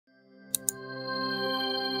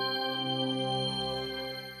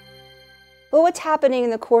Well, what's happening in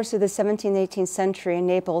the course of the 17th and 18th century in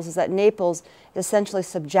Naples is that Naples is essentially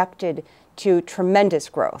subjected to tremendous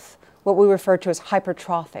growth, what we refer to as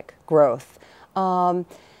hypertrophic growth.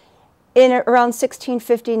 In around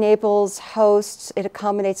 1650, Naples hosts, it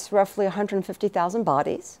accommodates roughly 150,000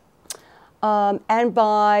 bodies. And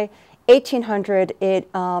by 1800, it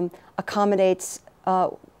accommodates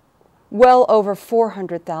well over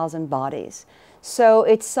 400,000 bodies. So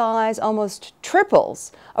its size almost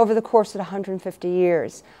triples over the course of 150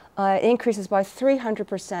 years. It increases by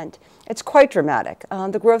 300%. It's quite dramatic.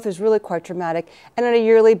 The growth is really quite dramatic. And on a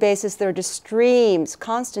yearly basis, there are just streams,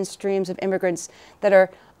 constant streams of immigrants that are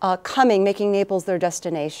coming, making Naples their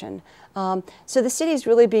destination. So the city is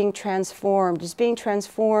really being transformed. It's being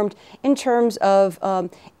transformed in terms of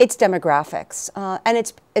its demographics. And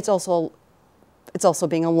it's also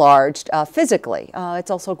being enlarged physically.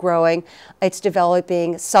 It's also growing. It's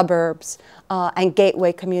developing suburbs and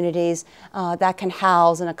gateway communities that can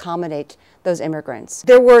house and accommodate those immigrants.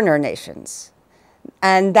 There were no nations,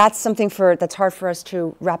 and that's something that's hard for us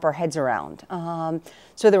to wrap our heads around.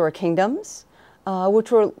 So there were kingdoms,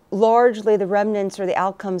 which were largely the remnants or the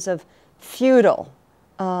outcomes of feudal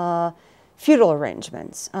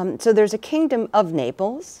arrangements. So there's a kingdom of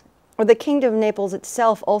Naples, or the kingdom of Naples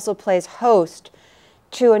itself also plays host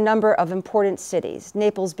to a number of important cities,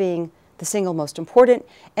 Naples being the single most important,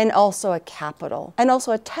 and also a capital, and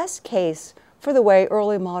also a test case for the way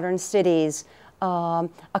early modern cities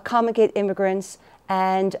accommodate immigrants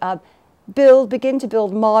and begin to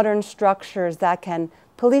build modern structures that can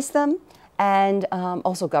police them and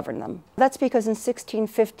also govern them. That's because in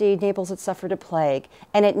 1650, Naples had suffered a plague,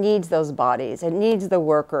 and it needs those bodies, it needs the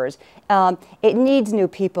workers, it needs new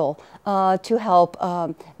people to help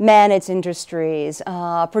man its industries,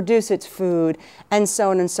 produce its food, and so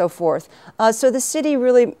on and so forth. So the city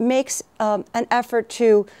really makes an effort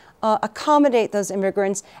to accommodate those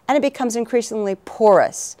immigrants, and it becomes increasingly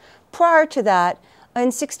porous. Prior to that, in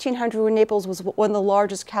 1600, when Naples was one of the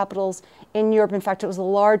largest capitals in Europe, in fact, it was the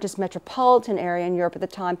largest metropolitan area in Europe at the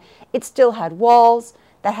time, it still had walls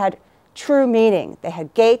that had true meaning. They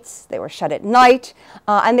had gates, they were shut at night,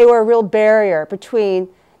 and they were a real barrier between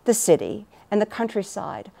the city and the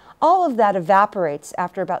countryside. All of that evaporates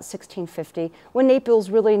after about 1650, when Naples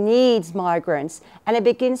really needs migrants, and it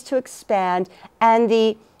begins to expand, and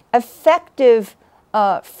the effective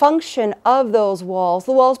function of those walls,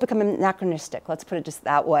 the walls become anachronistic, let's put it just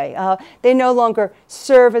that way. They no longer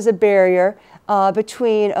serve as a barrier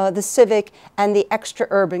between the civic and the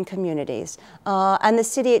extra-urban communities. And the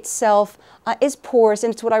city itself is porous,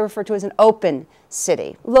 and it's what I refer to as an open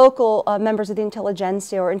city. Local members of the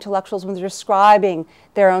intelligentsia or intellectuals, when they're describing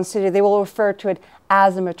their own city, they will refer to it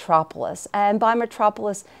as a metropolis. And by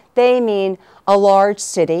metropolis, they mean a large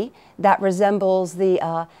city that resembles the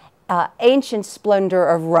ancient splendor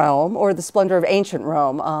of Rome, or the splendor of ancient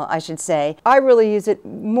Rome, I should say. I really use it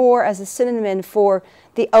more as a synonym for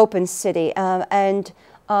the open city, and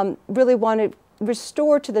really want to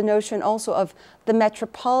restore to the notion also of the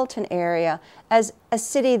metropolitan area as a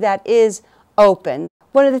city that is open.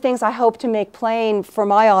 One of the things I hope to make plain for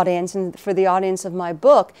my audience and for the audience of my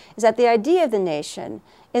book is that the idea of the nation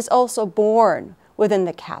is also born within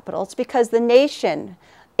the capital. It's because the nation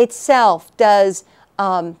itself does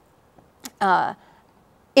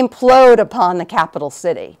implode upon the capital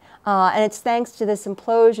city. And it's thanks to this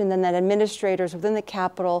implosion then that administrators within the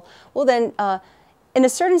capital will then, in a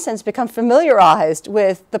certain sense, become familiarized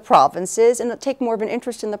with the provinces and take more of an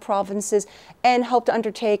interest in the provinces and help to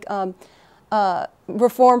undertake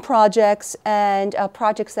reform projects and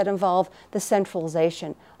projects that involve the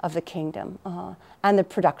centralization of the kingdom and the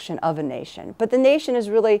production of a nation. But the nation is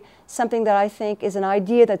really something that I think is an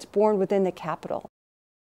idea that's born within the capital.